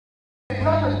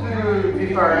nothing too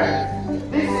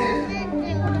different. This is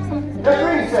the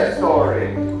princess story.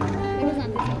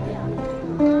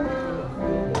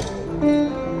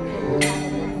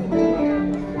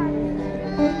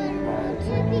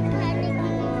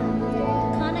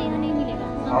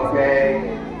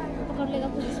 Okay.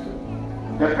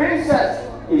 The princess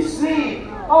is asleep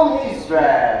on his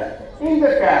bed in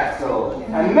the castle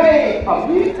and made a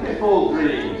beautiful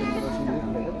dream.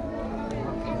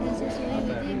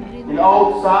 And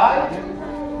outside,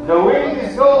 the wind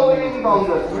is blowing on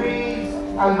the trees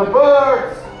and the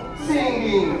birds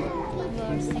singing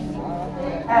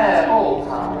at all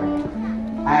time.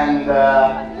 And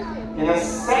in the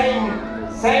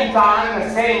same time, the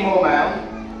same moment,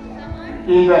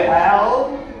 in the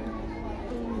hell,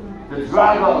 the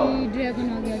dragon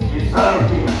is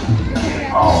lurking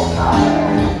in all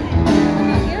time.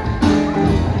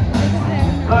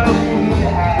 Lurking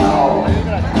in hell,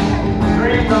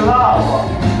 drink the lava,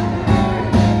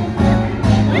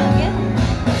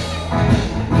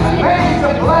 and make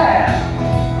the plan.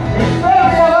 It's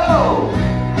very low.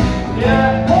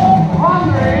 Yeah,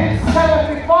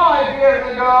 475 years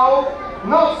ago,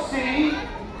 not sea,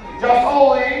 just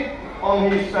only on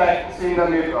his face in the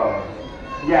mirror.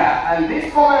 Yeah, and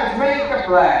this moment make a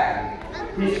plan.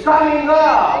 He's coming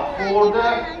up for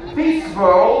this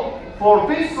world, for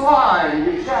this line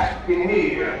you check in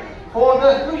here, for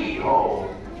the 3 hole.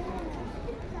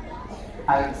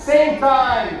 At the same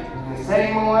time, in the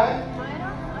same moment,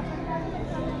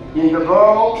 in the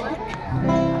world,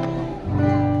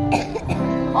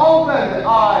 open the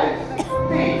eyes,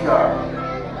 Peter.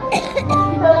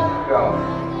 Let's go.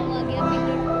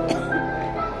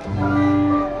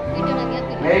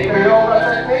 Make a yoga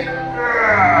technique.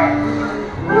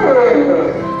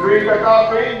 Drink a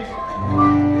coffee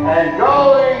and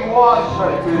going wash the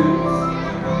tubes.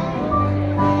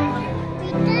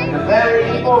 The very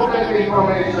important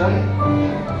information,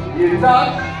 you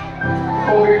touch,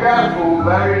 so be careful,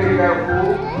 very careful.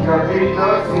 Your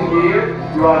fingers in here,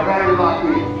 you are very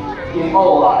lucky in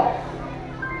all life.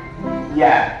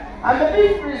 Yeah, and the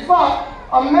picture is not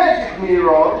a magic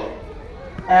mirror,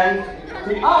 and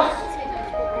he asked,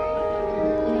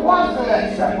 what's the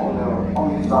next step on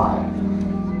his life?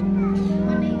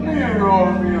 Mirror,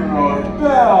 mirror,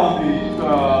 tell me,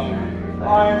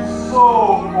 I'm so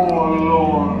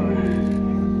forlornly.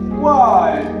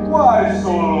 Why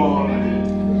so lonely?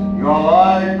 You're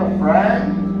like a friend?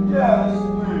 Yes,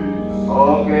 please.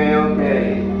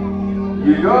 Okay.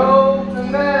 You go to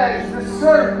the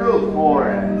circle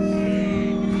forest.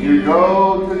 You go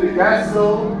to the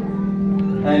castle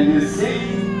and you sit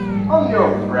on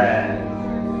your friend.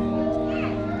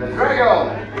 The dragon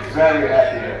is very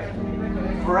happy.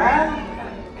 Friend,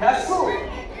 castle,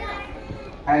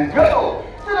 and go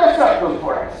to the circle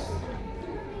forest.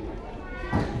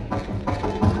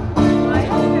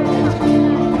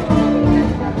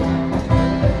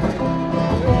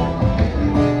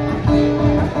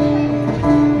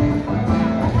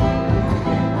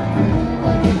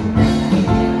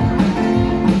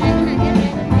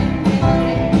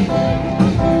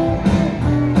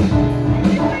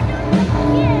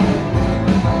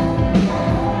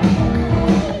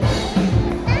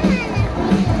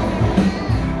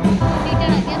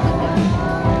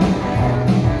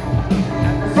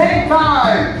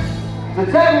 The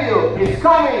devil is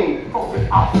coming from the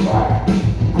outside,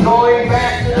 going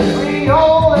back to the green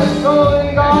hole and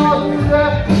going on to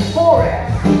the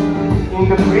forest. In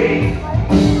the green,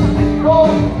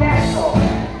 going castle.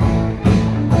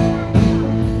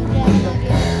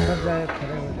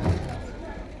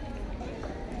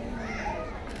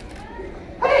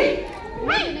 Hey!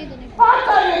 What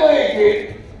are you doing here?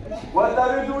 what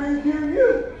are you doing here,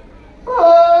 you?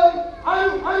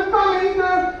 I'm coming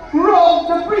to rob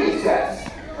the princess.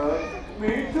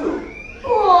 Me too.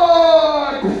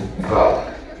 What?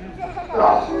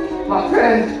 My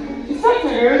friend, is that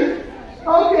good?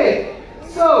 Okay,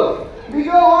 so we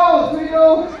go out, we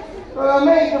go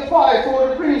make a fight for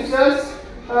the princess.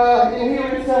 In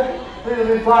here it's a little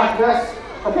bit darkness.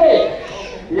 Okay,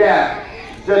 yeah,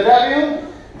 the devil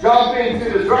jump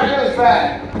into the dragon's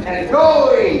back and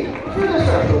going to the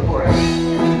circle for it.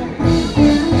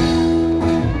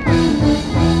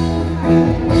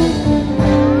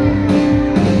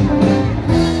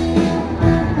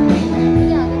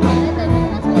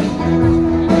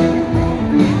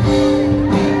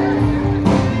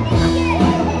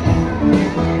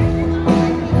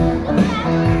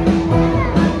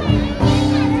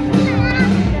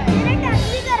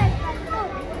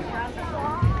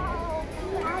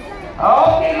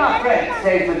 Okay, my friend,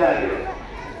 says the devil.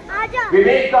 We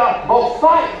make the boss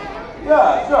fight.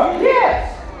 Yeah, sure.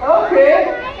 Yes.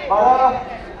 Okay.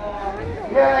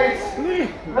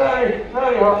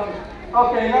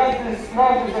 Okay, now this is a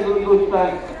good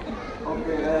plan.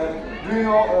 Okay, do you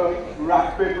know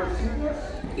rock, paper, scissors?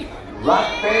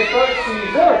 Rock, paper,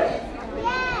 scissors.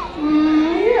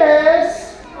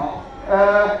 Yes.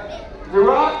 The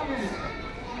rock is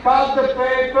cut the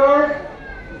paper.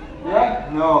 Yeah?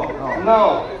 No.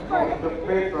 No. The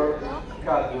paper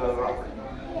cut the rock.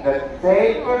 The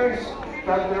papers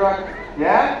cut the rock.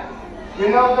 Yeah? You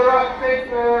know the rock,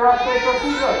 paper,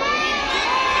 scissors?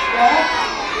 Yeah?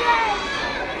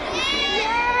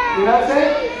 You know say?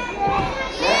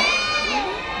 Yeah?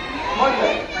 One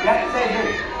day. Yeah, say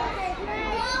here.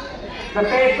 The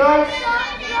papers.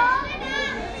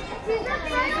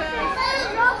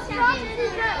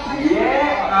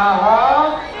 Yeah,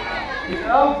 you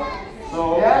know? So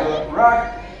Yeah? the rock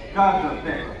cut the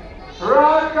paper.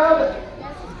 Rock cut.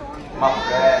 My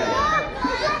friend.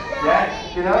 Yeah,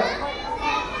 you know?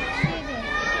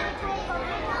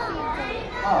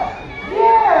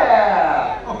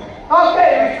 Yeah.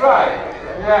 Okay, we try.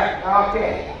 Yeah,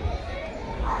 okay.